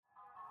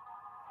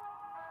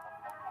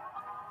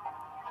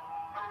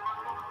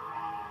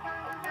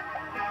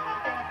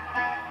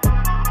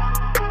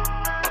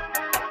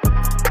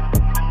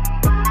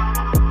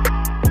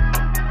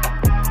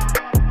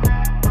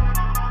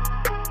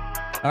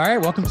All right,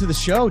 welcome to the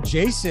show,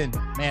 Jason.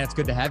 Man, it's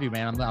good to have you,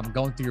 man. I'm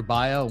going through your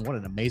bio, and what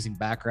an amazing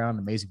background,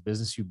 amazing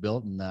business you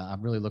built, and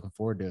I'm really looking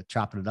forward to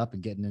chopping it up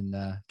and getting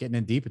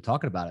in deep and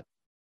talking about it.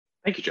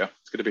 Thank you, Joe.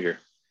 It's good to be here.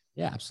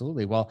 Yeah,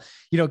 absolutely. Well,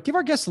 give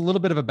our guests a little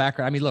bit of a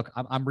background. I mean, look,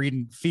 I'm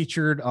reading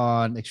featured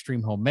on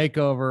Extreme Home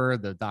Makeover,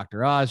 the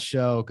Dr. Oz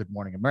show, Good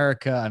Morning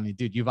America. I mean,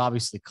 dude, you've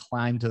obviously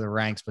climbed to the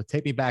ranks, but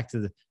take me back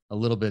to a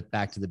little bit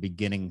back to the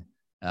beginning,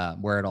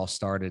 where it all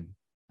started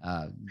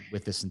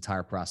with this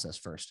entire process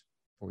first,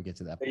 before we get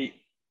to that point.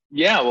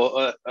 Yeah,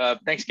 well,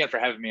 thanks again for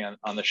having me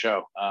on the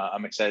show.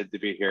 I'm excited to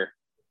be here.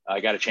 I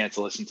got a chance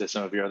to listen to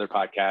some of your other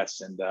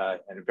podcasts and a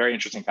very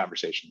interesting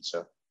conversation.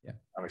 So yeah,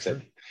 I'm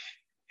excited.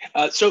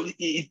 Sure. So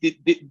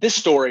this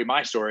story,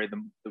 my story,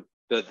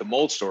 the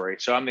mold story.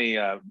 So I'm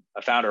a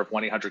founder of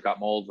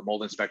 1-800-GOT-MOLD, the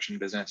mold inspection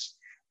business,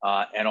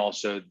 and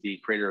also the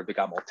creator of the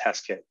Got Mold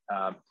test kit.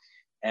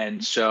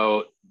 And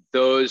so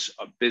those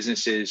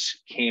businesses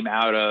came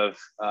out of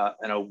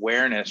an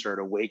awareness or an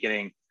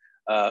awakening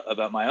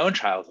about my own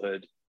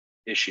childhood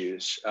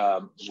issues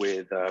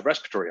with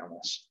respiratory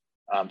illness.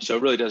 So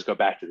it really does go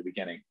back to the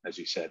beginning, as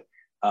you said.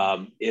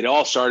 It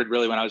all started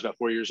really when I was about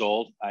 4 years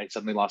old. I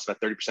suddenly lost about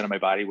 30% of my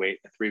body weight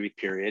in a 3-week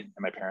period. And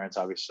my parents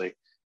obviously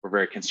were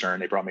very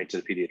concerned. They brought me to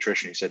the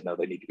pediatrician. He said, no,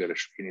 you need to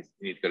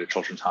go to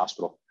Children's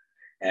Hospital.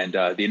 And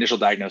the initial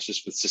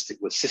diagnosis was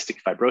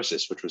cystic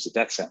fibrosis, which was a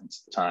death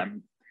sentence at the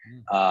time.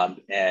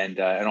 And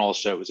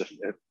also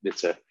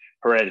it's a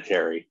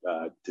hereditary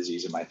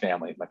disease in my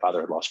family. My father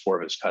had lost 4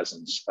 of his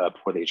cousins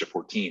before the age of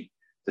 14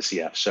 to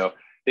CF. So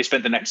they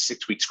spent the next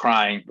 6 weeks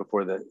crying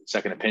before the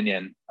second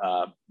opinion,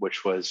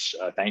 which was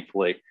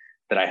thankfully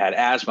that I had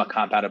asthma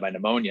compounded by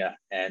pneumonia.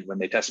 And when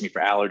they tested me for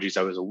allergies,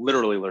 I was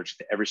literally allergic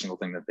to every single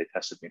thing that they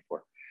tested me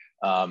for.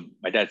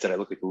 My dad said I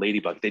looked like a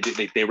ladybug.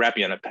 They wrap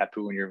you on a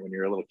papu when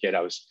you're a little kid.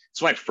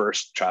 It's my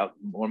first child,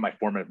 one of my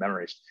formative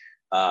memories.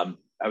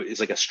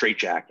 It's like a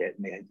straitjacket,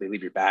 and they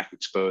leave your back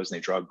exposed, and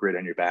they draw a grid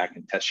on your back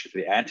and test you for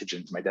the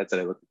antigens. My dad said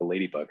I looked like a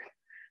ladybug,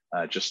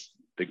 just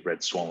big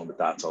red swollen with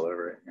dots all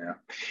over it,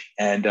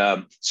 And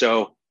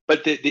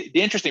but the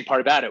interesting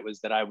part about it was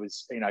that I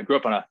grew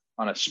up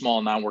on a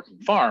small non-working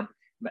farm,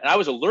 and I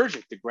was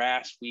allergic to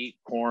grass, wheat,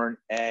 corn,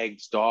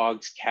 eggs,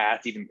 dogs,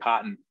 cats, even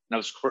cotton. And I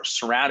was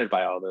surrounded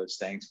by all those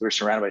things. We were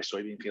surrounded by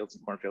soybean fields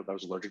and cornfields. I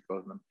was allergic to both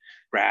of them.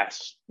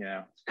 Grass,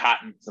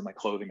 cotton, some of my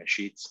clothing, my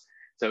sheets.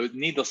 So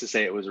needless to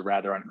say, it was a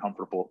rather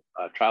uncomfortable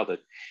childhood.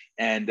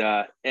 And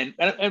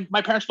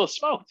my parents both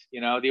smoked.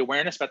 The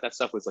awareness about that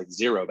stuff was like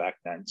zero back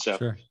then. So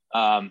sure.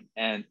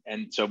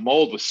 So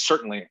mold was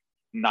certainly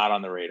not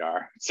on the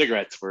radar.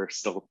 Cigarettes were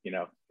still,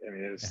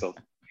 it was still,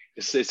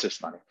 it's just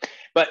funny.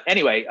 But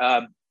anyway,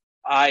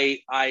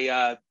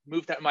 I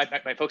moved out.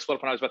 My folks split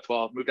up when I was about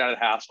 12. Moved out of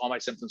the house. All my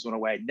symptoms went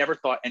away. Never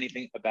thought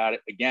anything about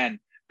it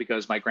again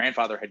because my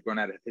grandfather had grown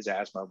out of his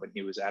asthma when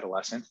he was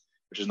adolescent,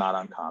 which is not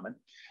uncommon.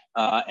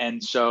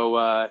 So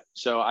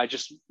I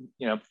just,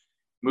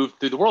 moved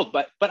through the world,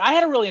 but I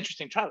had a really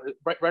interesting childhood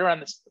right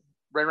around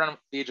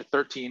the age of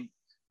 13.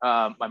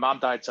 My mom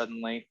died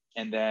suddenly,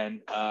 and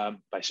then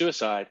by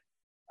suicide,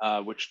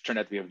 which turned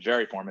out to be a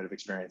very formative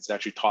experience. It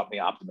actually taught me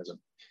optimism.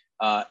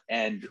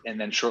 And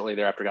then shortly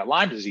thereafter, I got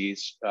Lyme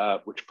disease,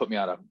 which put me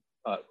on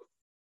a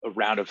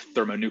round of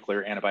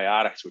thermonuclear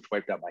antibiotics, which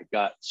wiped out my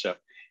gut. So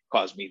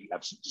caused me to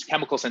have some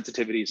chemical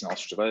sensitivities and all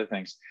sorts of other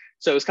things.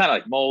 So it was kind of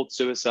like mold,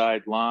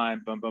 suicide,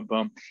 Lyme, boom, boom,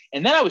 boom.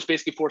 And then I was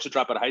basically forced to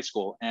drop out of high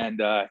school.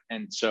 And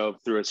so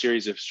through a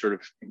series of sort of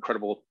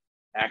incredible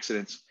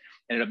accidents,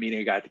 ended up meeting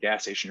a guy at the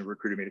gas station who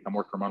recruited me to come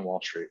work for him on Wall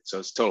Street. So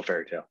it's a total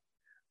fairy tale.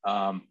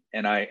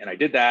 And I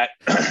did that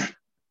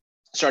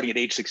starting at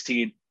age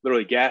 16,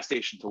 literally gas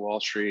station to Wall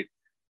Street,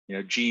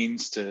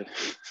 jeans to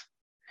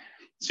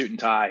suit and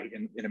tie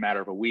in a matter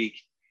of a week.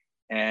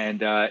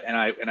 And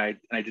I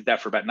did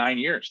that for about 9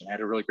 years, and I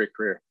had a really great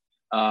career.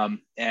 And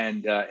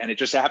it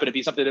just happened to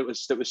be something that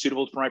was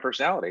suitable for my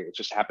personality. It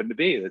just happened to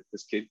be that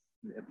this kid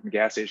from the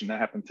gas station that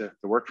happened to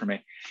work for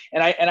me.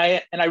 And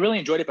I really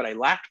enjoyed it, but I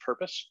lacked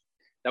purpose.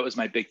 That was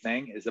my big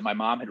thing, is that my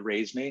mom had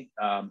raised me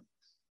to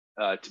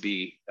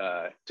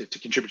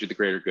contribute to the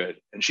greater good,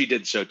 and she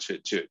did so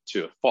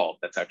to a fault.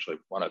 That's actually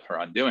one of her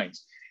undoings.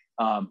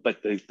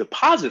 But the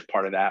positive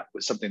part of that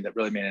was something that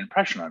really made an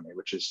impression on me,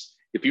 which is,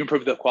 if you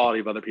improve the quality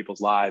of other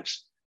people's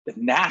lives, the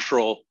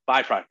natural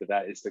byproduct of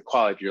that is the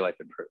quality of your life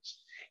improves.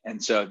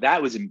 And so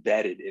that was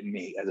embedded in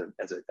me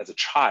as a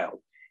child.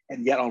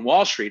 And yet on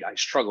Wall Street, I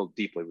struggled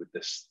deeply with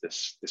this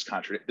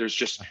contradiction. There's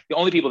just the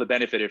only people that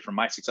benefited from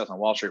my success on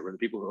Wall Street were the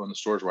people who owned the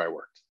stores where I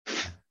worked.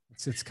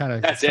 It's kind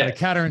of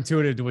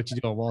counterintuitive to what you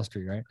do on Wall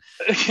Street, right?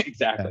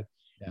 Exactly.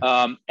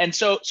 Yeah. And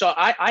so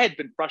I had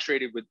been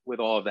frustrated with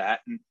all of that.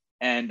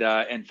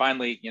 And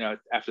finally,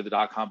 after the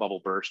dot-com bubble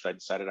burst, I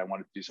decided I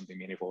wanted to do something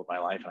meaningful with my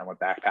life, and I went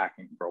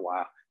backpacking for a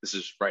while. This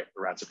is right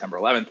around September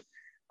 11th.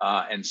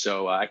 And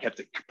so I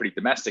kept it pretty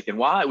domestic. And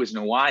while I was in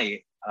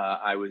Hawaii,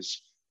 I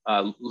was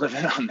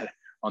living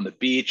on the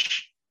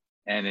beach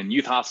and in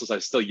youth hostels. I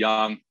was still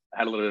young. I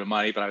had a little bit of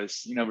money, but I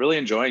was, really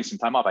enjoying some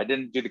time off. I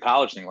didn't do the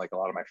college thing like a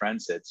lot of my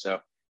friends did. So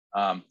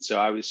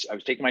I was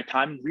taking my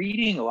time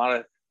reading a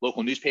lot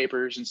local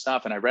newspapers and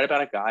stuff. And I read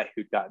about a guy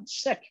who'd gotten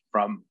sick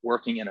from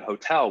working in a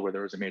hotel where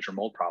there was a major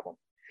mold problem.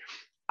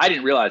 I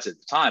didn't realize it at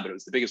the time, but it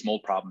was the biggest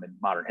mold problem in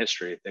modern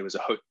history. There was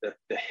the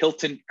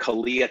Hilton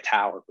Kalia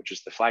Tower, which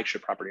is the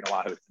flagship property in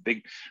Oahu. It's the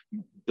big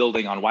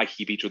building on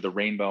Waikiki Beach with the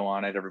rainbow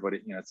on it. Everybody,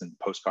 it's in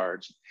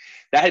postcards.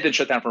 That had been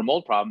shut down for a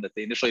mold problem that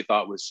they initially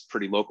thought was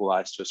pretty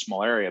localized to a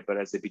small area. But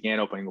as they began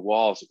opening the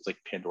walls, it was like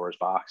Pandora's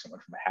box. It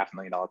went from a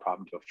 $500,000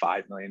 problem to a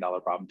 $5 million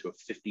problem to a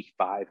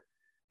 $55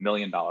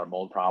 million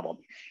mold problem.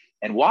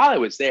 And while I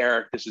was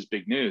there, this is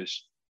big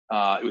news.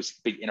 It was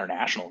big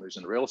international news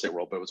in the real estate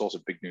world, but it was also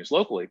big news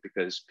locally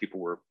because people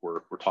were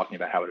talking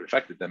about how it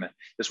affected them. And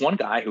this one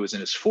guy who was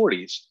in his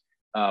 40s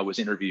was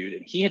interviewed,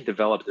 and he had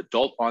developed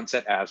adult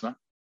onset asthma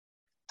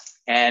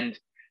and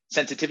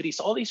sensitivities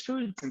to all these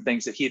foods and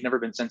things that he had never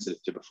been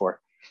sensitive to before.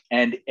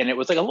 And it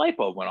was like a light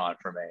bulb went on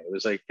for me. It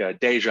was like a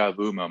deja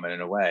vu moment in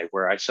a way,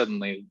 where I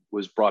suddenly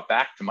was brought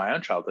back to my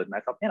own childhood. And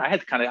I thought, man, I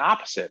had kind of the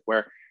opposite,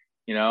 where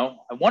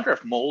I wonder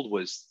if mold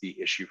was the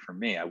issue for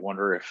me. I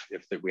wonder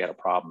if we had a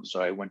problem.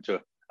 So I went to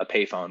a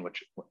payphone,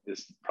 which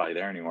is probably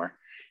there anymore,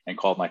 and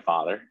called my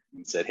father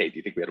and said, "Hey, do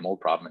you think we had a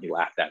mold problem?" And he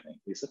laughed at me.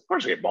 He said, "Of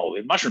course we had mold. We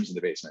had mushrooms in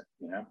the basement."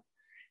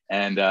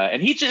 And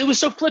it was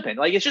so flippant.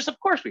 Like, it's just, of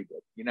course we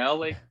did.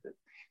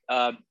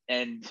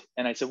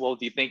 And I said, "Well,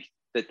 do you think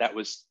that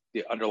was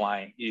the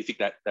underlying? Do you think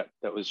that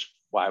was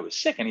why I was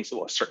sick?" And he said,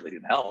 "Well, it certainly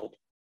didn't help."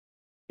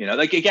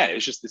 Again, it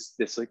was just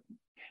this like,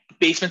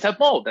 basements have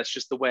mold. That's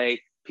just the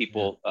way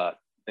people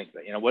think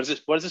about it. What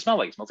does it smell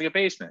like? It smells like a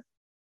basement.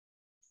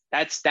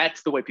 That's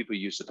the way people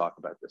used to talk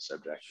about this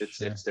subject.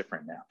 It's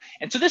different now.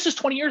 And so this is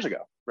 20 years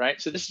ago,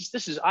 right? So this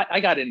is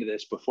I got into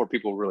this before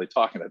people were really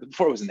talking about it,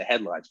 before it was in the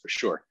headlines for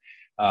sure.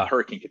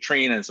 Hurricane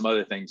Katrina and some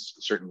other things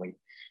certainly,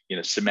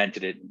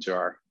 cemented it into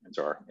our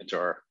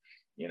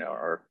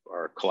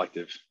our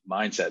collective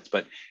mindsets.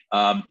 But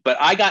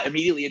I got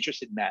immediately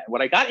interested in that.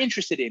 What I got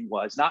interested in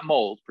was not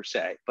mold per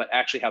se, but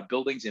actually how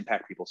buildings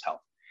impact people's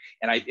health.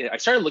 And I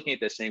started looking at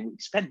this saying, we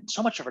spend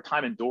so much of our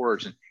time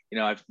indoors. And,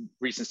 I've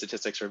recent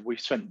statistics are we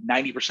spend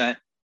 90%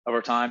 of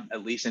our time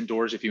at least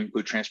indoors, if you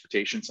include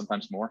transportation,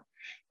 sometimes more.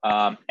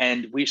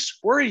 And we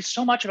worry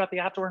so much about the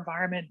outdoor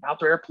environment,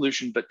 outdoor air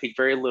pollution, but take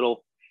very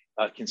little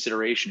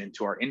consideration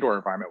into our indoor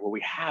environment, where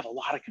we have a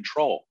lot of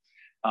control.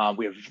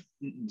 We have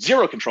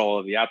zero control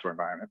of the outdoor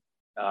environment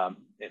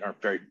in our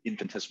very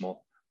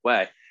infinitesimal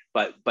way.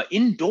 But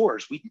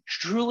indoors, we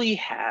truly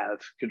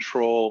have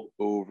control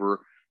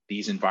over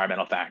these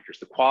environmental factors: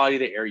 the quality of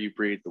the air you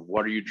breathe, the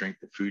water you drink,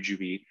 the food you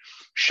eat,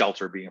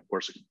 shelter being, of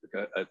course,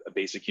 a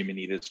basic human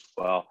need as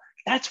well.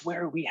 That's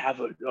where we have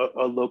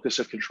a locus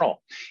of control.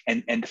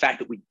 And the fact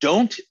that we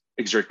don't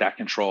exert that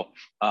control,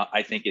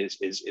 I think is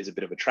a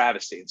bit of a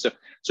travesty. And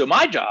so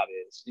my job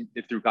is,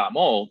 through Got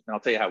Mold, and I'll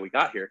tell you how we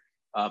got here,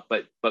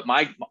 but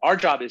our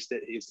job is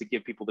to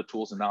give people the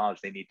tools and knowledge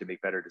they need to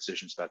make better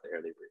decisions about the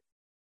air they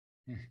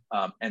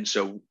breathe. And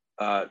so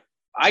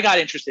I got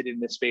interested in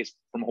this space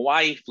from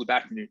Hawaii, flew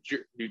back to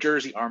New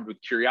Jersey, armed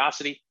with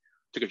curiosity,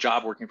 took a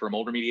job working for a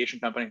mold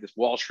remediation company, this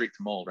Wall Street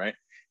to mold, right?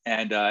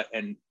 And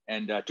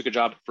took a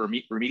job for a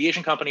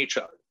remediation company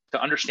to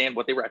understand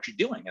what they were actually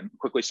doing, and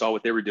quickly saw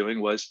what they were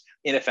doing was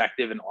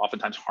ineffective and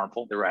oftentimes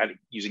harmful. They were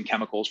using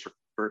chemicals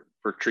for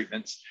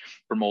treatments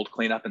for mold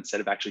cleanup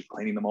instead of actually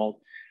cleaning the mold.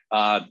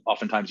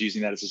 Oftentimes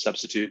using that as a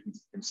substitute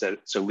instead,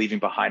 so leaving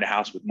behind a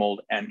house with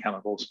mold and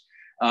chemicals.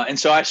 And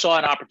so I saw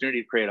an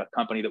opportunity to create a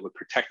company that would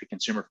protect the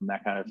consumer from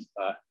that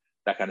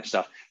kind of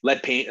stuff.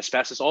 Lead paint,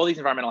 asbestos, all these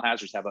environmental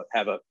hazards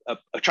have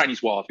a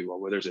Chinese wall, if you will,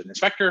 where there's an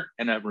inspector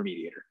and a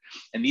remediator.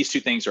 And these two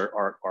things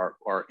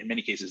are in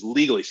many cases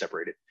legally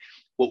separated.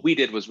 What we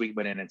did was we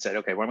went in and said,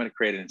 okay, well, I'm going to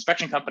create an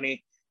inspection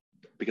company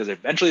because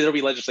eventually there'll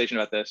be legislation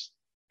about this.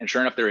 And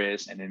sure enough, there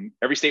is. And in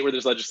every state where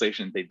there's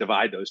legislation, they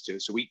divide those two.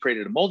 So we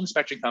created a mold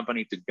inspection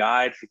company to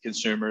guide the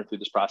consumer through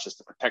this process,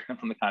 to protect them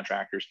from the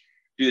contractors,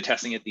 do the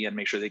testing at the end,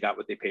 make sure they got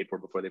what they paid for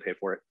before they pay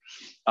for it.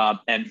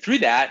 And through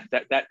that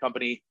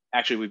company,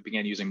 actually, we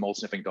began using mold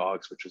sniffing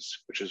dogs, which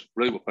is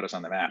really what put us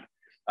on the map.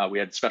 We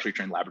had specially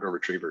trained Labrador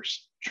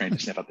retrievers trained to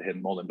sniff out the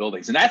hidden mold in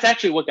buildings. And that's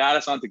actually what got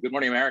us onto Good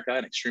Morning America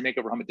and Extreme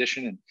Makeover Home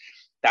Edition and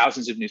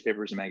thousands of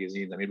newspapers and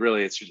magazines. I mean,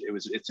 really,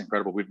 it's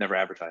incredible. We've never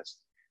advertised.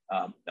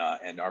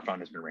 And our phone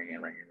has been ringing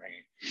and ringing and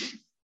ringing.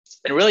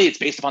 And really, it's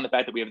based upon the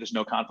fact that we have this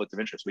no conflict of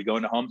interest. We go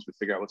into homes, we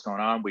figure out what's going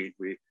on. We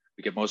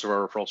get most of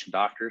our referrals from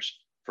doctors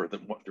through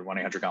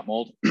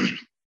 1-800-GOT-MOLD.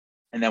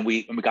 And then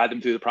we guide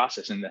them through the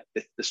process. And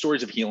the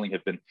stories of healing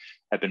have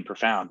been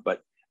profound.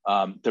 But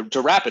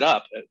to wrap it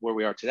up, where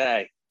we are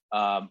today,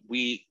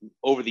 we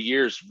over the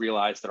years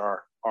realized that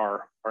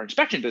our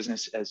inspection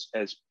business, as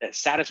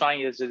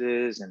satisfying as it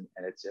is, and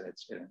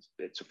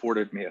it's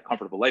afforded me a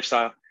comfortable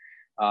lifestyle.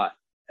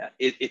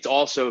 It's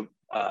also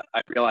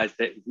I realized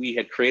that we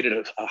had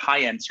created a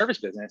high-end service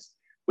business,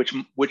 which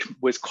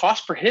was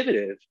cost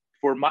prohibitive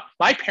for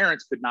my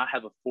parents could not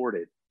have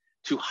afforded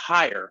to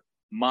hire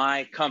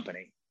my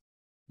company.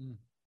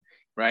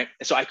 Right.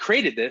 So I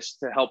created this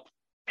to help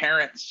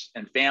parents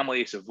and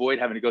families avoid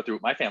having to go through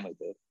what my family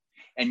did.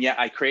 And yet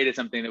I created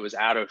something that was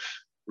out of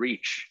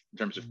reach in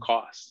terms of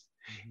cost.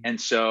 And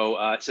so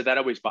that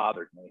always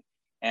bothered me.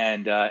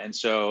 And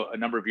so a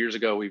number of years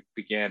ago, we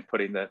began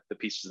putting the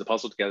pieces of the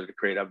puzzle together to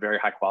create a very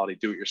high quality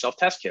do-it-yourself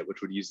test kit,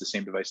 which would use the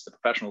same device the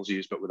professionals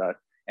use, but without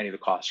any of the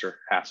cost or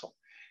hassle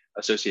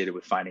associated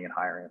with finding and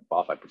hiring a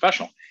qualified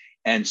professional.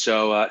 And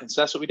so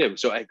that's what we did.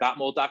 So at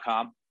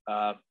gotmold.com,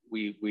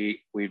 we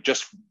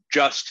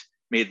just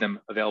made them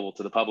available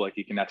to the public.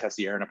 You can now test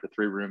the air in up to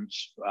 3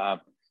 rooms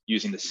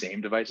using the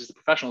same devices the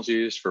professionals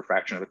use for a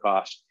fraction of the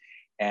cost.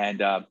 And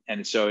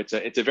so it's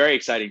a very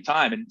exciting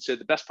time. And so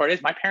the best part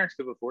is my parents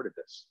could have afforded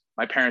this.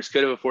 My parents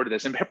could have afforded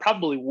this and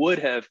probably would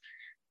have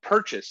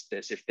purchased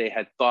this if they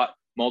had thought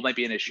mold might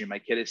be an issue. My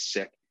kid is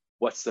sick.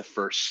 What's the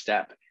first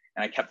step?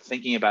 And I kept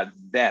thinking about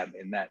them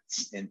in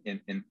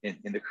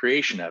the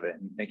creation of it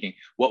and thinking,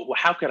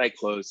 how could I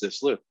close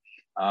this loop?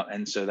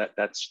 And so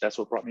that's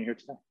what brought me here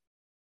today.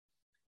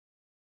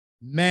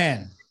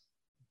 Man.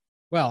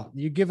 Well,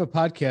 you give a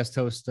podcast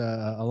host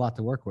a lot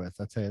to work with.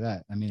 I'll tell you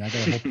that. I mean, I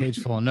got a whole page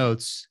full of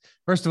notes.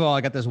 First of all,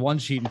 I got this one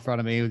sheet in front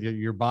of me with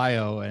your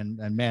bio, and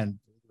man,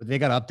 they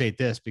got to update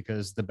this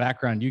because the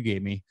background you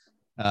gave me,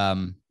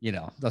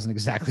 doesn't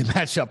exactly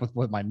match up with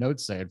what my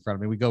notes say in front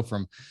of me. We go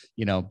from,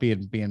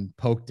 being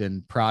poked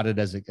and prodded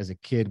as a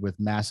kid with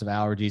massive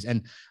allergies,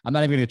 and I'm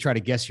not even going to try to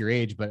guess your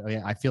age, but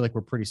I feel like we're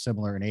pretty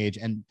similar in age.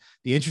 And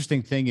the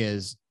interesting thing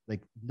is,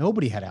 like,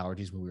 nobody had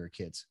allergies when we were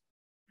kids.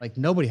 Like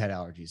nobody had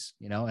allergies,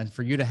 and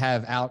for you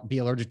to be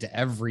allergic to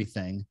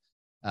everything,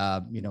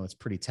 it's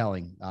pretty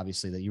telling,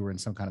 obviously, that you were in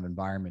some kind of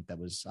environment that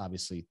was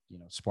obviously,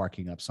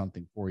 sparking up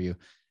something for you.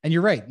 And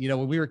you're right.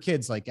 When we were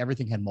kids, like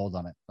everything had mold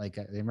on it. Like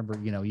I remember,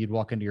 you'd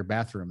walk into your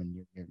bathroom and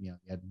you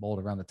had mold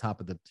around the top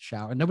of the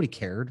shower, and nobody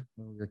cared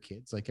when we were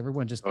kids. Like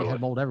everyone just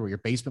had mold everywhere. Your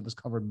basement was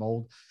covered in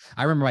mold.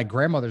 I remember my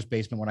grandmother's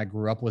basement when I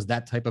grew up was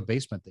that type of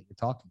basement that you're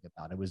talking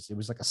about. It was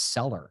like a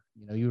cellar.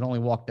 You would only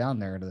walk down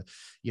there to,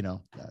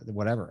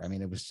 whatever. I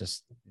mean, it was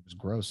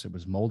gross. It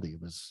was moldy.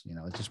 It was,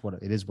 it's just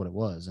it is what it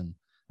was. And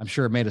I'm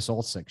sure it made us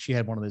all sick. She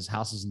had one of those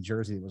houses in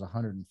Jersey that was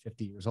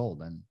 150 years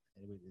old, and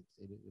it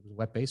was a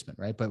wet basement,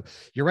 right? But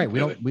you're right.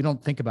 We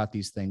don't think about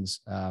these things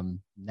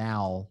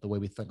now the way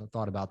we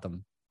thought about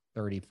them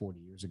 30, 40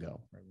 years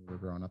ago, right? When we were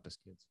growing up as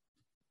kids.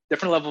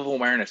 Different level of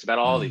awareness about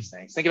all these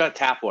things. Think about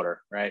tap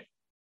water, right?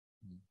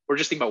 Or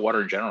just think about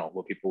water in general,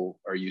 what people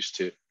are used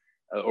to,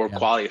 or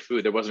quality of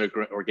food. There wasn't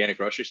an organic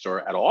grocery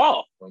store at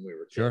all when we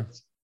were kids. Sure.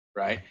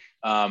 Right?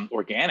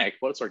 Organic,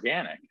 what's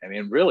organic? I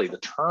mean, really, the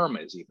term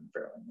is even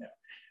fairly new.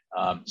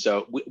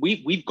 So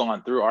we've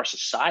gone through, our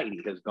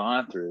society has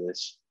gone through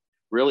this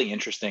really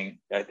interesting,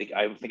 I think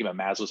about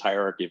Maslow's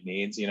hierarchy of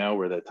needs,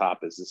 where the top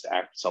is this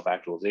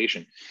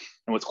self-actualization.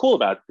 And what's cool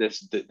about this,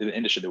 the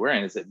industry that we're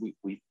in, is that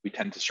we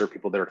tend to serve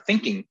people that are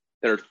thinking,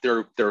 they're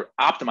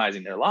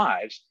optimizing their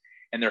lives,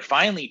 and they're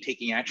finally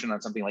taking action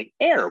on something like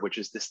air, which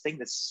is this thing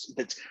that's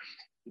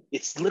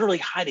it's literally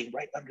hiding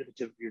right under the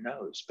tip of your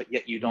nose, but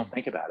yet you don't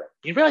think about it.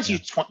 You realize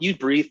you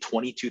breathe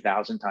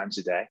 22,000 times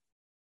a day.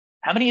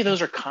 How many of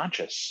those are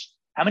conscious?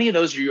 How many of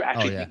those are you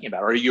actually thinking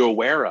about, or are you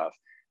aware of?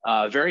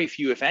 Very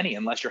few, if any,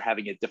 unless you're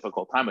having a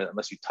difficult time with it,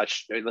 unless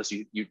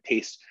you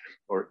taste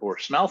or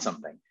smell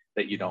something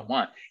that you don't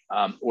want,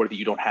 or that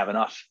you don't have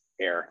enough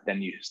air,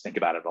 then you just think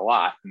about it a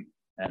lot.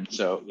 And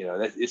so,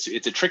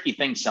 it's a tricky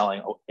thing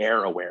selling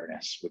air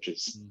awareness, which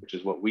is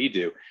what we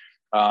do.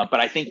 But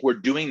I think we're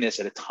doing this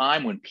at a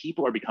time when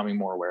people are becoming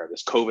more aware of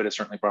this. COVID has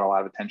certainly brought a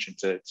lot of attention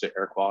to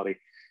air quality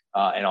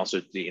and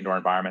also the indoor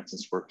environment,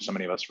 since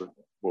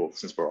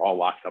we're all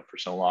locked up for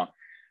so long.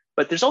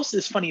 But there's also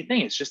this funny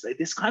thing. It's just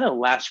this kind of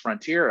last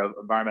frontier of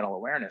environmental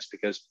awareness,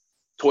 because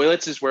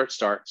toilets is where it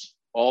starts.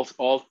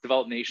 All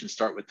developed nations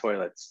start with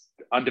toilets.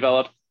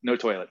 Undeveloped, no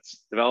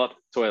toilets. Developed,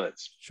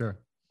 toilets. Sure.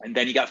 And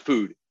then you got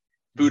food.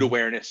 Food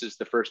awareness is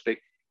the first big.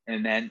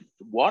 And then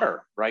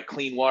water, right?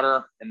 Clean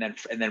water, and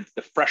then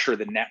the fresher,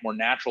 more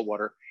natural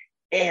water.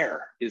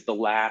 Air is the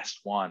last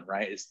one,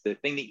 right? It's the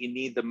thing that you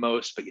need the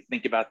most, but you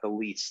think about the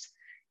least.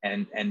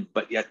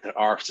 But yet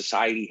our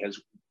society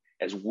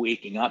has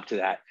waking up to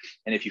that.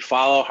 And if you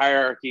follow the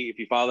hierarchy of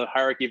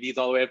needs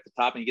all the way up to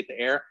the top, and you get the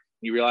air,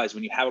 you realize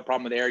when you have a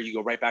problem with air, you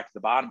go right back to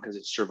the bottom because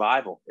it's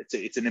survival.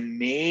 It's an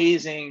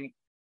amazing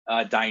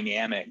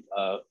dynamic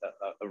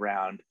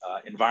around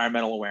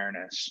environmental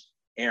awareness,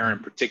 air in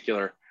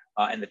particular.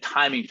 And the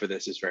timing for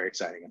this is very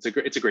exciting. It's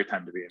a great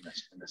time to be in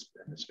this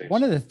space.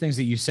 One of the things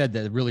that you said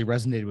that really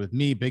resonated with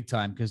me big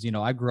time, because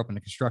I grew up in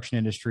the construction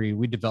industry.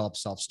 We develop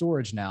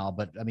self-storage now,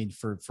 but I mean,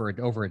 for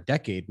over a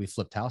decade, we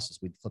flipped houses.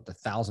 We flipped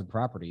 1,000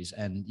 properties,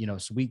 and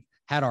so we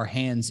had our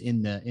hands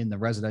in the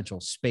residential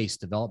space,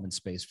 development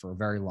space, for a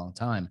very long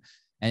time.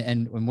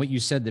 And what you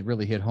said that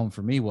really hit home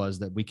for me was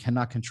that we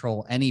cannot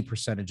control any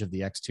percentage of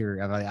the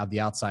exterior of the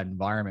outside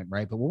environment,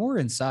 right? But when we're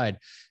inside,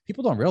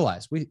 people don't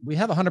realize we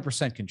have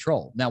 100%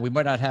 control. Now, we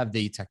might not have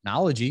the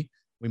technology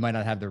We might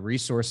not have the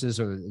resources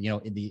or,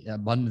 in the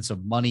abundance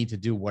of money to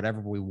do whatever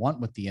we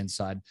want with the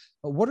inside.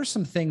 But what are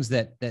some things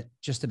that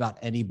just about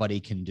anybody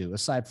can do,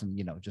 aside from,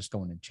 just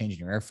going and changing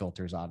your air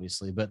filters,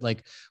 obviously? But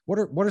like, what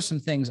are some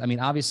things? I mean,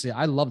 obviously,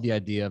 I love the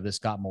idea of this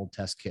got mold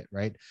test kit,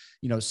 right?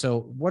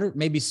 So what are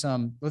maybe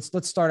some?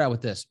 Let's start out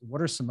with this.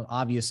 What are some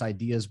obvious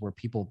ideas where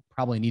people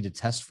probably need to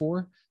test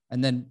for?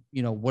 And then,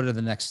 what are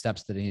the next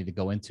steps that they need to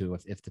go into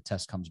if the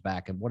test comes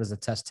back? And what does the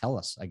test tell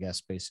us, I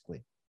guess,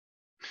 basically?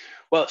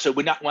 Well, so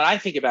when I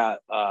think about,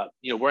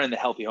 we're in the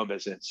healthy home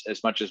business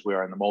as much as we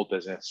are in the mold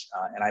business,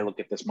 and I look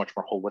at this much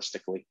more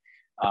holistically,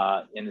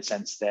 in the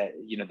sense that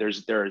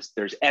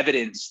there's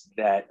evidence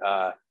that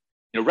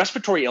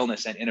respiratory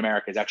illness in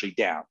America is actually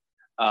down.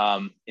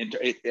 I'm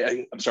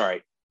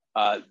sorry,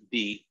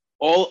 the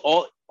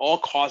all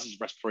causes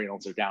of respiratory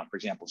illness are down. For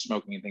example,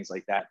 smoking and things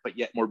like that. But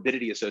yet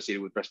morbidity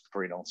associated with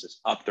respiratory illness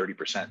is up 30%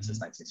 since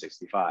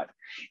 1965.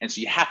 And so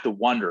you have to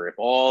wonder, if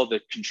all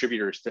the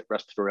contributors to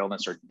respiratory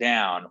illness are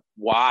down,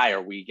 why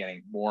are we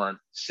getting more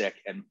sick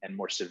and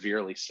more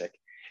severely sick?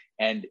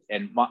 And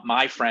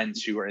my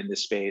friends who are in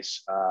this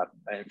space,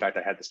 in fact,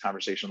 I had this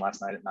conversation last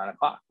night at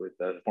 9:00 with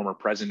the former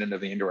president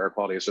of the Indoor Air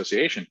Quality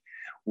Association.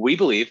 We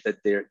believe that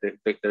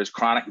there's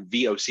chronic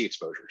VOC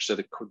exposure. So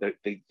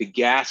the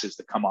gases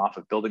that come off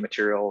of building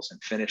materials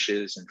and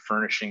finishes and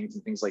furnishings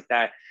and things like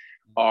that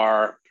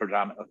are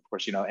predominant. Of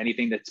course,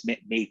 anything that's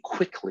made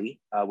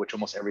quickly, which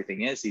almost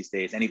everything is these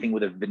days, anything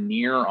with a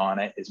veneer on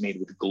it is made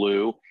with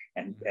glue,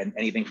 and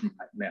anything from,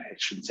 I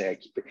shouldn't say I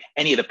keep it,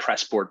 any of the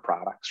pressboard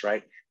products,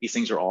 right? These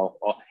things are all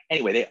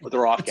anyway,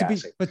 they're off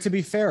gassing. But to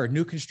be fair,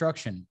 new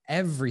construction,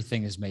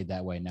 everything is made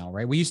that way now,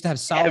 right? We used to have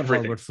solid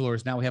hardwood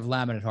floors. Now we have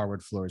laminate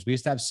hardwood floors. We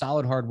used to have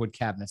solid hardwood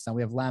cabinets. Now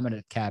we have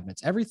laminate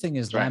cabinets. Everything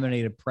is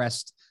laminated,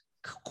 pressed,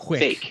 quick.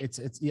 Fake.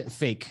 It's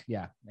fake.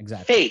 Yeah,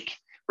 exactly. Fake.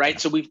 Right.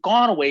 So we've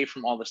gone away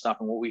from all this stuff.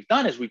 And what we've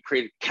done is we've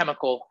created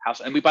chemical house.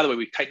 And by the way,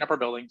 we've tightened up our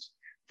buildings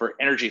for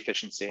energy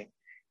efficiency.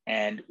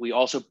 And we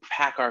also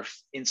pack our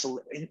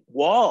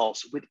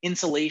walls with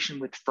insulation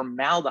with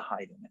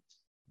formaldehyde in it.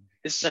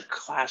 This is a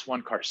class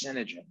 1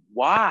 carcinogen.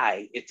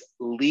 Why it's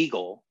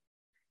legal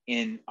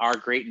in our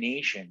great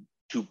nation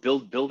to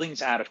build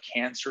buildings out of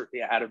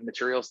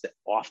materials that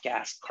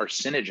off-gas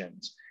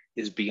carcinogens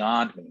is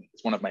beyond me.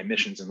 It's one of my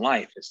missions in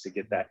life is to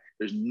get that.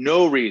 There's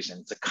no reason.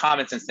 It's a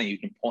common sense thing. You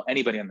can pull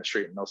anybody on the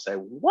street and they'll say,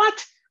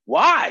 what?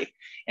 Why?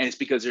 And it's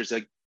because there's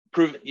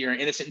you're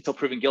innocent until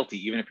proven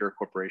guilty, even if you're a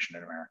corporation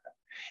in America.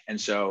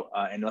 And so,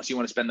 unless you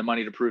want to spend the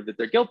money to prove that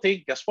they're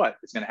guilty, guess what?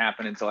 It's going to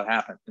happen until it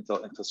happens,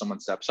 until someone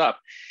steps up.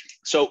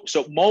 So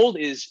mold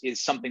is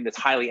something that's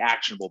highly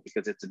actionable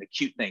because it's an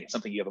acute thing. It's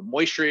something you have a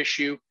moisture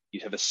issue,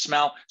 you have a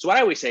smell. So what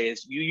I always say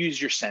is you use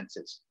your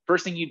senses.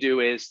 First thing you do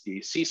is, do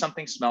you see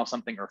something, smell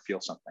something, or feel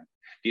something?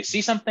 Do you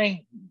see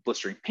something,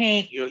 blistering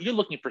paint? You're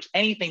looking for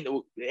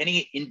anything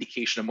any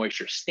indication of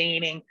moisture,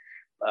 staining,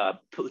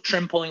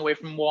 trim pulling away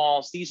from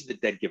walls. These are the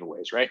dead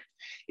giveaways, right?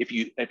 If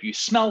you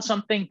smell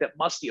something, that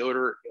musty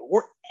odor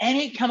or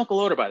any chemical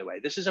odor, by the way,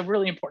 this is a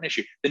really important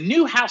issue. The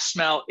new house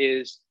smell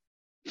is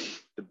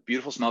the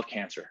beautiful smell of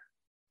cancer.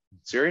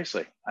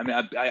 Seriously. I mean,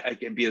 I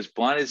can be as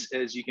blunt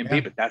as you can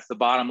be, but that's the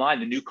bottom line.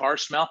 The new car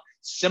smell,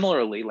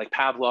 similarly, like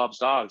Pavlov's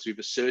dogs, we've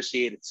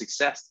associated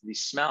success to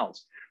these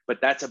smells, but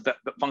that's a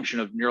function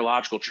of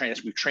neurological training.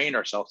 We've trained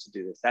ourselves to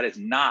do this. That is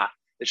not.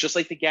 It's just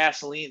like the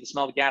gasoline, the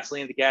smell of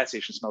gasoline at the gas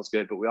station smells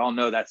good, but we all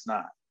know that's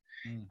not.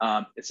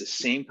 It's the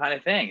same kind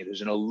of thing.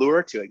 There's an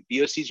allure to it.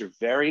 VOCs are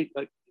very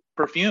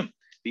perfume.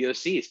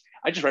 VOCs.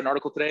 I just read an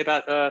article today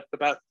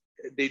about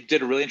they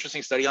did a really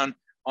interesting study on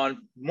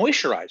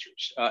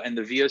moisturizers and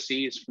the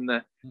VOCs from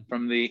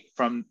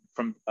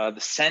the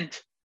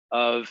scent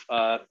of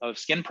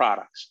skin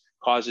products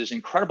causes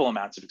incredible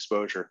amounts of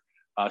exposure.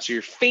 So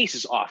your face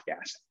is off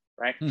gassing,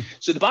 right?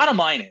 So the bottom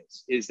line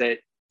is that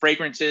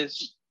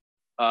fragrances,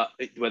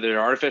 whether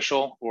they're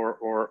artificial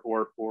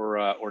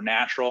or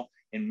natural,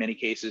 in many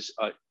cases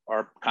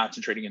are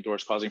concentrating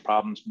indoors, causing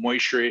problems.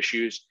 Moisture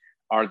issues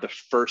are the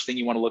first thing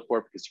you want to look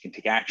for because you can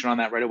take action on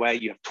that right away.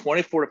 You have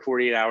 24 to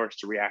 48 hours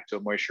to react to a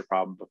moisture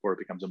problem before it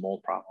becomes a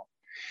mold problem.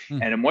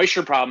 And a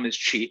moisture problem is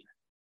cheap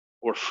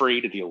or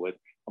free to deal with.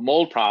 A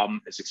mold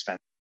problem is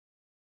expensive.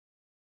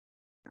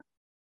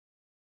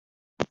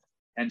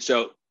 And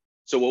so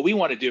what we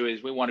want to do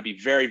is we want to be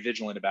very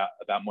vigilant about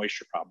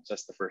moisture problems.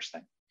 That's the first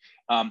thing.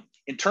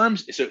 In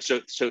terms,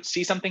 so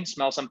see something,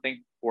 smell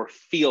something, or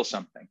feel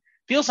something.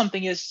 Feel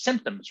something is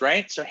symptoms,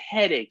 right? So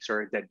headaches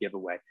are a dead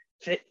giveaway.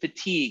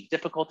 Fatigue,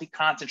 difficulty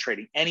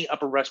concentrating, any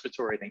upper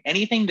respiratory thing,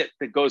 anything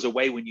that goes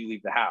away when you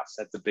leave the house.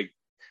 That's a big,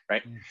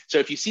 right? So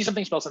if you see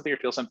something, smell something, or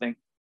feel something,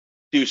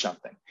 do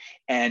something.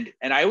 And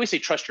I always say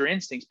trust your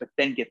instincts, but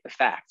then get the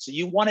facts. So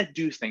you want to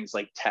do things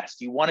like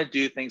test. You want to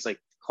do things like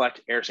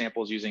collect air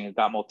samples using a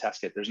got mold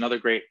test kit. There's another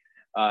great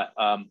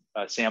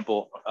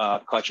sample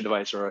collection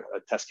device or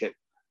a test kit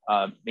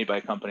made by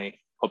a company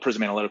called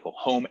Prism Analytical,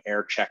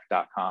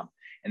 homeaircheck.com.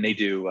 And they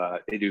do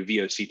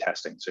VOC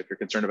testing. So if you're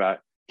concerned about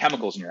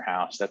chemicals in your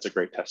house, that's a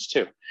great test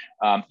too.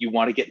 You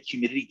want to get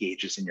humidity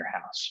gauges in your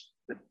house.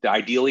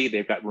 Ideally,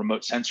 they've got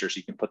remote sensors. So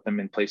you can put them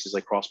in places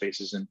like crawl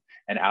spaces and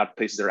out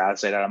places that are out of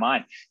sight, out of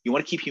mind. You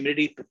want to keep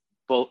humidity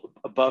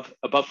above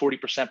 40%,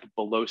 but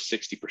below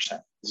 60%.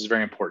 This is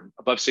very important.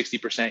 Above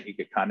 60%, you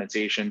get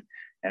condensation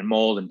and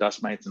mold and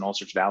dust mites and all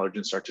sorts of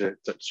allergens start to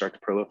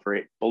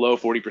proliferate. Below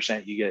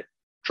 40%, you get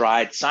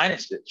dried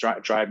sinuses,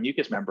 dried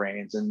mucous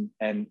membranes, and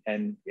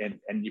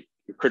your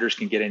critters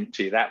can get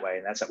into you that way.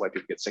 And that's why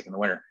people get sick in the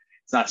winter.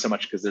 It's not so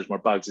much because there's more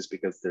bugs, it's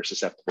because they're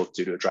susceptible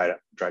due to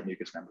dried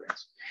mucous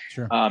membranes.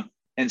 Sure.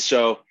 And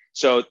so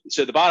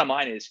the bottom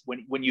line is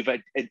when you've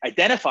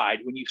identified,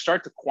 when you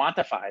start to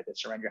quantify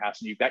this around your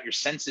house and you've got your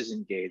senses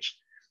engaged,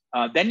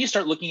 then you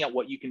start looking at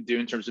what you can do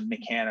in terms of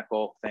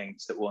mechanical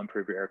things that will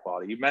improve your air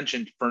quality. You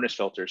mentioned furnace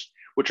filters,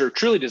 which are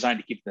truly designed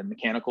to keep the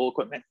mechanical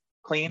equipment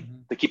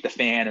clean, to keep the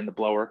fan and the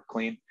blower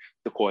clean,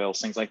 the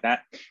coils, things like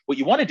that. What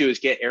you want to do is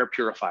get air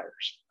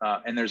purifiers.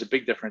 And there's a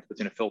big difference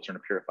between a filter and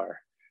a purifier.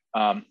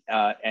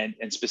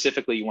 And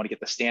specifically, you want to get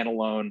the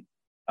standalone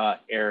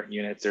air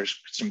units. There's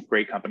some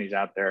great companies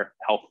out there.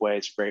 Healthway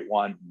is a great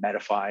one.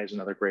 Medify is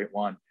another great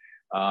one.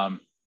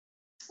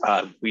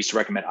 We used to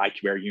recommend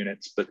IQ Air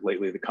units, but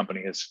lately the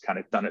company has kind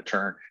of done a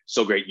turn.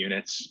 Still great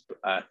units.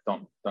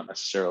 Don't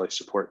necessarily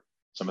support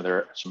some of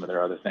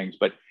their other things,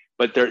 but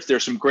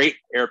there's some great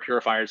air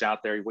purifiers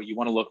out there. What you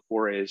want to look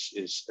for is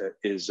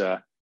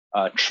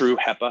true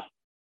HEPA,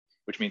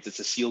 which means it's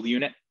a sealed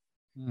unit.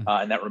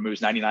 And that removes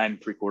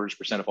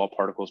 99.75% of all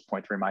particles,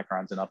 0.3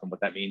 microns and up. And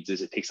what that means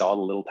is it takes all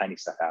the little tiny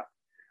stuff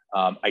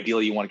out.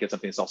 Ideally, you want to get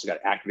something that's also got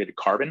activated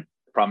carbon.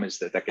 The problem is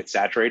that gets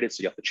saturated,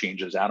 so you have to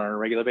change those out on a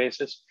regular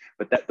basis.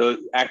 But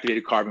the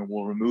activated carbon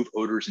will remove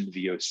odors and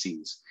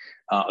VOCs.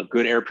 A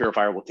good air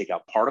purifier will take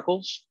out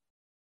particles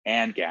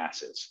and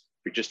gases.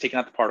 If you're just taking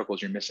out the particles,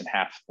 you're missing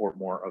half or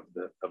more of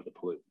the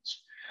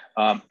pollutants.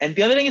 And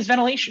the other thing is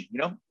ventilation.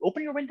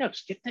 Open your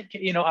windows.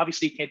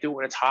 Obviously you can't do it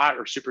when it's hot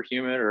or super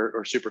humid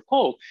or super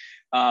cold,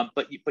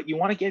 but you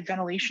want to get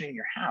ventilation in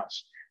your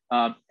house.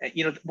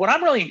 What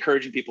I'm really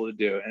encouraging people to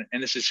do,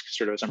 and this is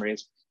sort of a summary,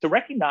 is to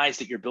recognize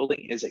that your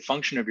building is a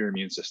function of your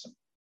immune system.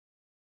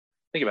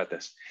 Think about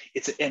this.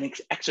 It's an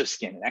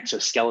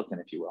exoskeleton,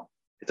 if you will.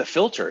 It's a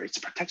filter. It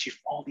protects you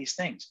from all these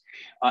things.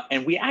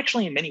 And we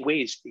actually, in many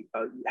ways,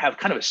 have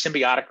kind of a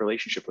symbiotic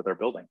relationship with our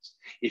buildings.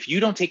 If you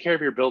don't take care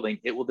of your building,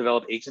 it will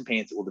develop aches and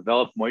pains. It will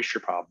develop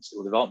moisture problems. It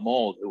will develop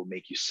mold. It will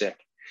make you sick.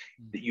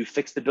 That you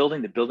fix the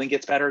building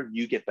gets better,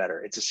 you get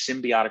better. It's a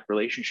symbiotic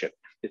relationship.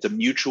 It's a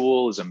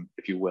mutualism,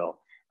 if you will.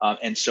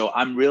 And so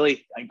I'm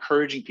really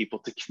encouraging people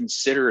to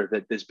consider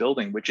that this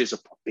building, which is a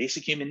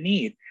basic human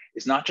need,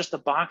 is not just a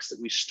box that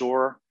we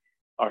store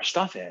our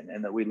stuff in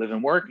and that we live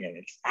and work in.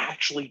 It's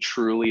actually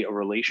truly a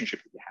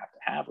relationship that you have to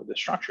have with the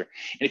structure.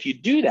 And if you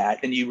do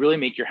that, then you really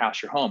make your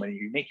house your home, and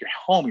you make your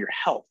home your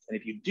health. And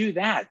if you do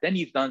that, then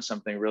you've done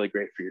something really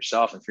great for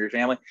yourself and for your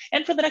family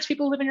and for the next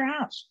people who live in your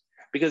house,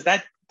 because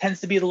that tends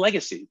to be the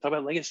legacy. Talk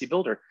about legacy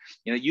builder.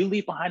 You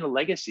leave behind a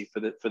legacy for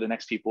the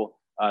next people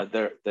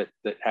that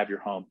have your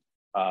home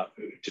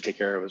to take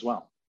care of as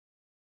well.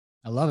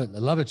 I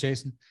love it,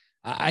 Jason.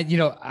 I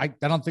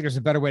don't think there's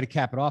a better way to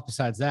cap it off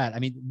besides that. I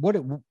mean,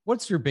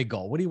 what's your big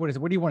goal? Where do you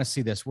want to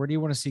see this? Where do you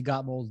want to see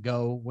Got Mold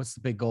go? What's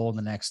the big goal in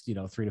the next, 3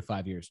 to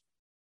 5 years?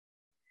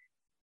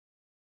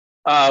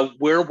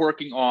 We're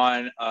working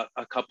on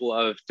a couple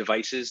of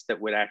devices that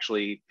would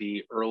actually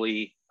be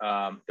early,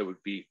 that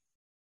would be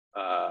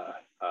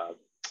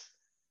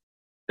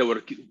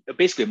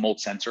basically a mold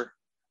sensor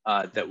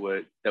that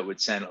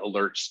would send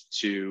alerts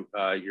to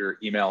your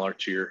email or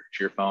to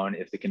your phone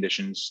if the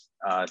conditions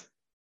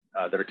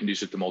that are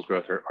conducive to mold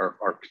growth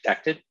are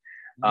protected.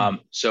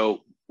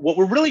 So what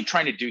we're really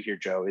trying to do here,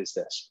 Joe, is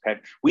this. Okay,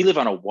 we live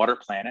on a water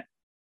planet.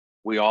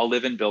 We all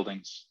live in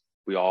buildings.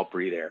 We all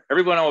breathe air.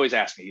 Everyone always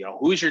asks me,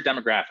 who's your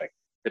demographic?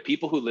 The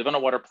people who live on a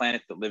water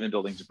planet that live in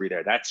buildings and breathe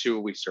air. That's who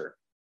we serve,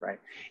 right?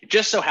 It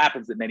just so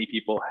happens that many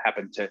people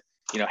happen to,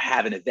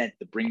 have an event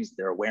that brings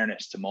their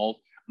awareness to mold.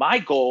 My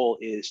goal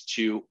is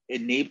to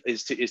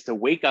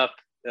wake up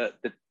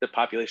the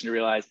population to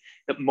realize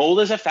that mold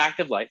is a fact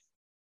of life.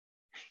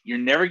 You're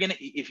never gonna,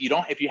 if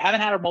you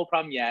haven't had a mold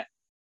problem yet,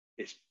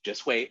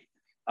 just wait.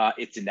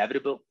 It's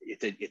inevitable.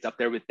 It's up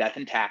there with death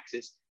and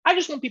taxes. I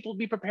just want people to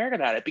be prepared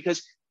about it,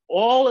 because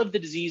all of the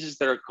diseases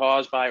that are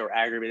caused by or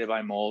aggravated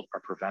by mold are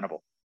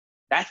preventable.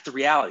 That's the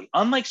reality.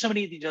 Unlike so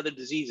many of these other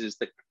diseases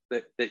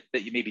that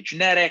you may be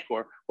genetic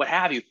or what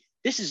have you,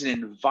 this is an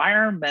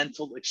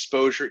environmental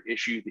exposure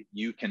issue that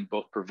you can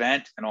both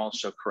prevent and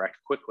also correct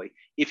quickly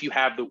if you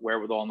have the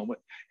wherewithal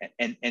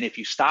and if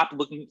you stop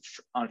looking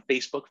on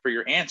Facebook for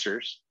your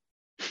answers,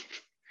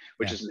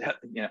 which is,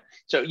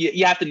 so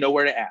you have to know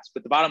where to ask.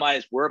 But the bottom line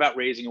is we're about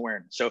raising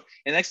awareness. So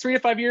in the next 3 to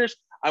 5 years,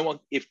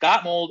 if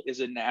Got Mold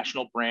is a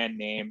national brand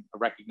name, a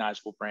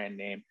recognizable brand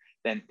name,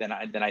 then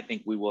I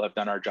think we will have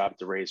done our job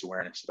to raise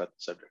awareness about the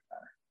subject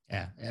matter.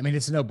 Yeah. I mean,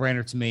 it's a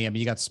no-brainer to me. I mean,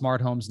 you got smart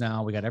homes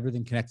now. We got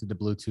everything connected to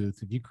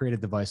Bluetooth. If you create a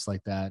device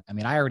like that, I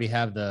mean, I already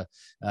have the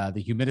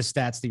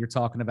humidistats that you're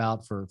talking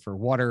about for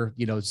water,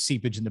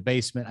 seepage in the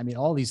basement. I mean,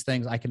 all these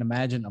things, I can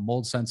imagine a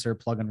mold sensor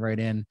plugging right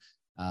in.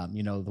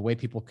 The way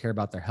people care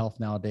about their health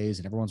nowadays,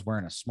 and everyone's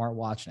wearing a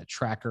smartwatch and a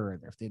tracker,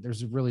 and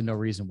there's really no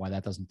reason why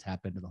that doesn't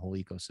tap into the whole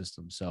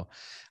ecosystem. So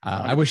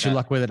I wish you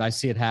luck with it. I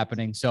see it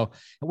happening. So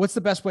what's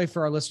the best way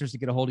for our listeners to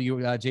get a hold of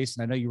you,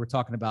 Jason? I know you were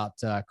talking about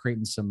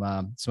creating some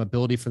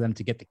ability for them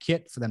to get the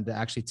kit, for them to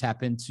actually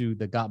tap into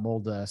the Got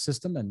Mold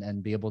system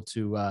and be able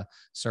to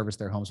service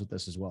their homes with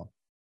this as well.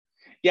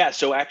 Yeah,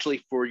 so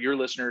actually for your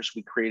listeners,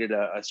 we created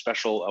a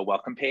special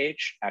welcome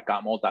page at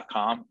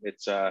gotmold.com.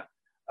 It's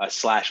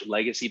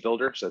 /legacy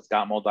builder. So it's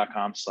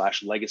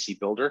gotmold.com/legacy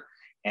builder.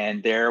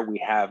 And there we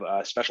have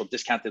a special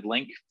discounted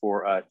link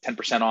for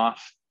 10%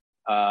 off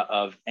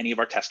of any of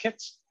our test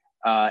kits.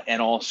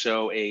 And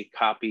also a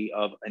copy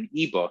of an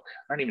ebook.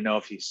 I don't even know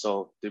if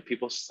do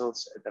people still,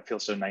 that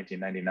feels so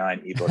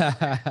 1999 ebook.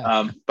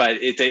 But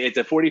it's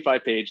a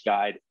 45-page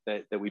guide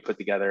that we put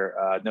together.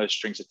 No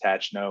strings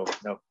attached. No,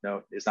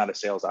 it's not a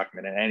sales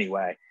document in any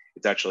way.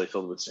 It's actually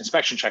filled with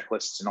inspection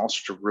checklists and all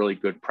sorts of really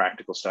good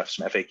practical stuff,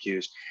 some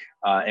FAQs.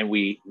 And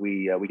we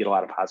get a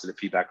lot of positive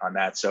feedback on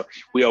that. So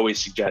we always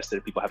suggest that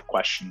if people have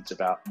questions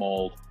about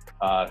mold,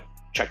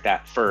 check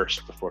that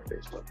first before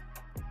Facebook.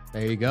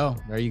 There you go.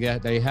 There you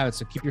have it.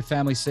 So keep your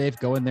family safe.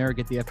 Go in there,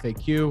 get the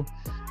FAQ,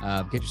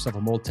 get yourself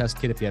a mold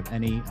test kit if you have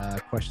any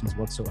questions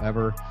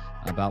whatsoever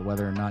about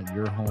whether or not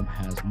your home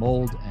has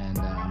mold. And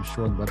I'm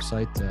sure on the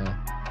website,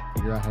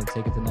 figure out how to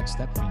take it the next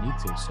step if you need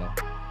to. So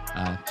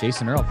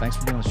Jason, Earle, thanks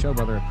for being on the show,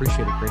 brother.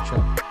 Appreciate it. Great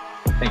show.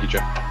 Thank you,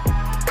 Joe.